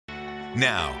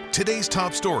Now, today's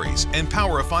top stories and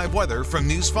Power of 5 weather from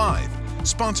News 5.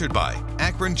 Sponsored by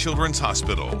Akron Children's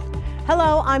Hospital.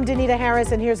 Hello, I'm Danita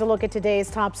Harris, and here's a look at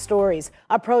today's top stories.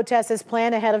 A protest is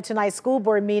planned ahead of tonight's school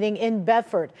board meeting in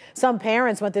Bedford. Some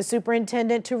parents want the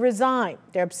superintendent to resign.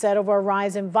 They're upset over a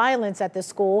rise in violence at the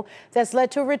school that's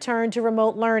led to a return to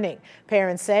remote learning.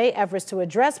 Parents say efforts to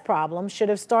address problems should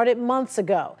have started months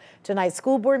ago. Tonight's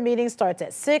school board meeting starts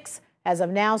at 6. As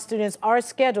of now, students are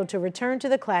scheduled to return to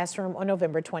the classroom on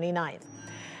November 29th.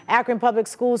 Akron Public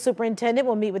Schools Superintendent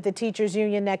will meet with the teachers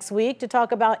union next week to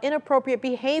talk about inappropriate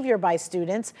behavior by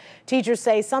students. Teachers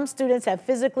say some students have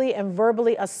physically and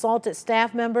verbally assaulted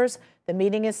staff members. The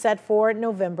meeting is set for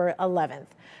November 11th.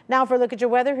 Now for a look at your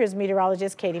weather, here's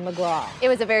meteorologist Katie McGraw. It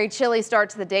was a very chilly start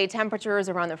to the day. Temperatures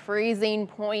around the freezing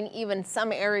point, even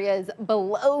some areas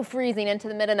below freezing into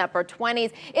the mid and upper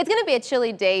 20s. It's going to be a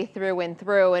chilly day through and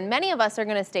through, and many of us are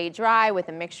going to stay dry with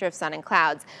a mixture of sun and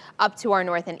clouds. Up to our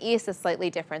north and east, a slightly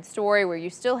different story where you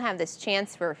still have this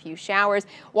chance for a few showers.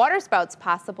 Water spouts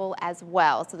possible as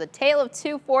well. So the tale of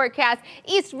two forecasts,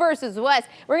 east versus west.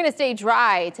 We're going to stay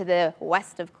dry to the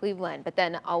west of Cleveland, but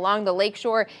then along the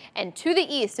lakeshore and to the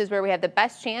east is where we have the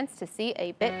best chance to see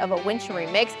a bit of a wintry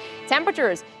mix.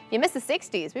 Temperatures, you miss the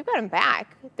 60s. We've got them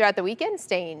back throughout the weekend,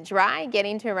 staying dry,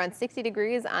 getting to around 60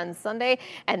 degrees on Sunday,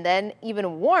 and then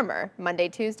even warmer Monday,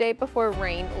 Tuesday before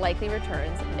rain likely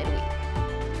returns midweek.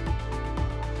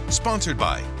 Sponsored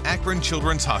by Akron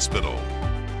Children's Hospital.